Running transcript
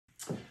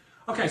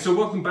Okay, so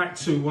welcome back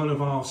to one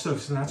of our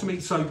surface anatomy.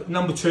 So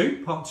number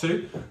 2, part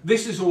 2.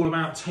 This is all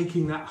about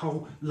taking that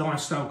whole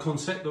lifestyle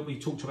concept that we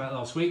talked about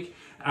last week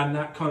and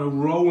that kind of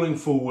rolling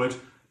forward,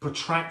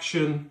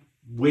 protraction,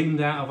 wind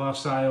out of our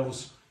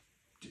sails.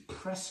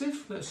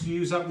 Depressive, let's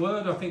use that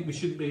word. I think we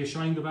shouldn't be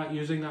ashamed about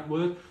using that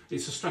word.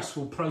 It's a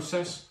stressful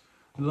process.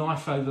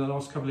 Life over the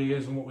last couple of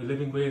years and what we're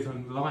living with,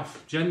 and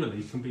life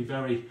generally can be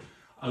very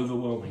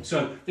overwhelming.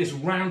 So this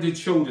rounded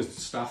shoulders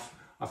stuff,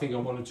 I think I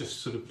want to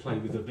just sort of play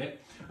with a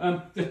bit.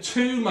 The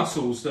two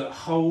muscles that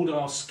hold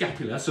our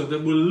scapula, so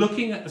that we're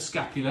looking at the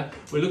scapula,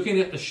 we're looking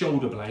at the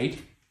shoulder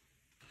blade,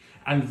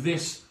 and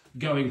this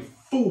going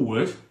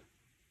forward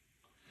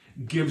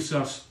gives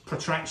us,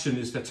 protraction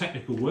is the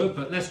technical word,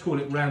 but let's call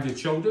it rounded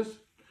shoulders.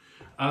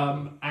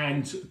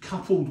 And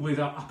coupled with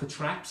our upper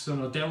traps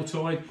and our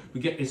deltoid, we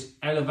get this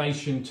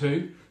elevation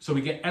too. So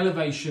we get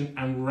elevation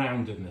and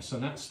roundedness,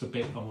 and that's the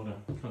bit I want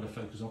to kind of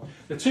focus on.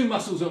 The two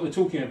muscles that we're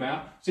talking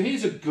about. So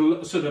here's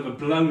a sort of a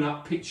blown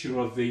up picture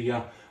of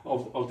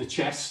the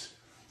chest.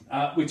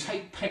 We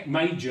take pec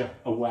major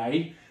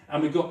away,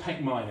 and we've got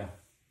pec minor.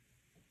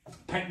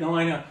 Pec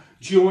minor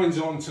joins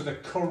onto the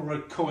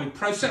coracoid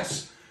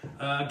process,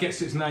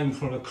 gets its name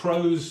from a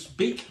crow's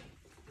beak.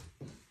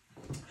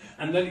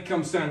 And then it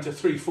comes down to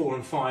 3, 4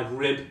 and 5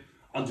 rib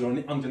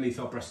underneath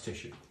our breast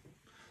tissue.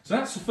 So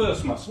that's the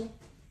first muscle.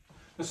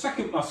 The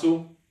second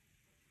muscle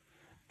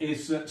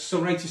is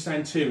serratus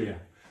anterior.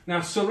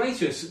 Now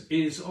serratus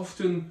is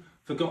often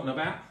forgotten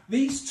about.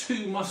 These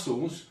two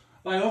muscles,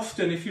 they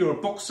often, if you're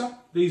a boxer,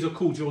 these are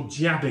called your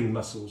jabbing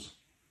muscles.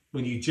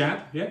 When you jab,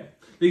 yeah?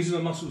 These are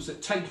the muscles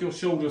that take your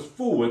shoulders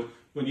forward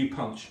when you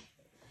punch.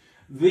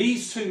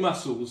 These two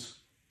muscles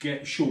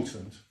get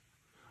shortened,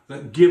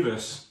 that give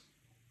us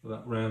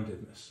that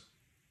roundedness.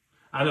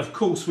 And of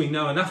course we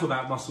know enough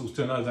about muscles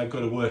to know they've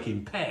got to work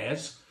in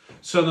pairs,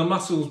 so the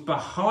muscles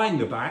behind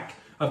the back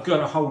have got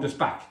to hold us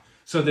back.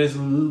 So there's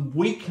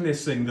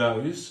weakness in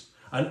those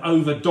and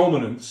over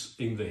dominance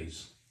in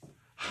these.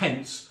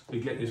 Hence we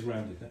get this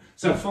roundedness.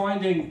 So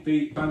finding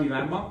the bony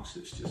landmarks,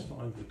 let's just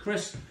find the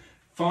Chris.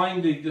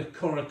 Finding the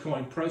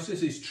coracoid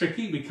process is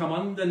tricky. We come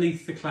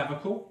underneath the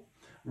clavicle,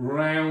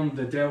 round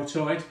the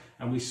deltoid,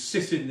 and we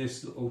sit in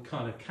this little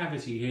kind of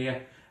cavity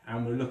here,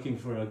 and we're looking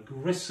for a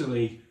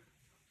gristly,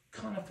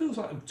 kind of feels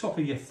like the top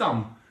of your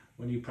thumb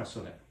when you press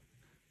on it.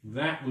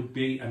 That would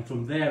be, and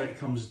from there it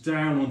comes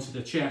down onto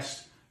the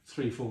chest,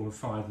 3, 4 and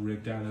 5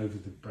 rib down over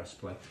the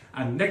breastplate.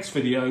 And next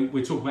video,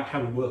 we'll talk about how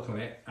to work on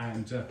it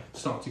and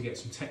start to get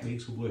some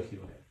techniques for working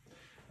on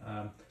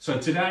it. So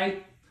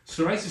today,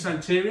 serratus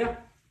anterior,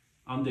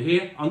 under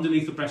here,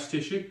 underneath the breast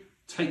tissue,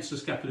 takes the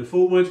scapula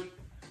forward,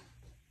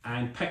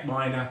 and pec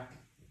minor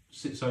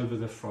sits over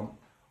the front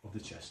of the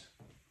chest.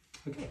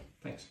 Okay,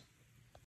 thanks.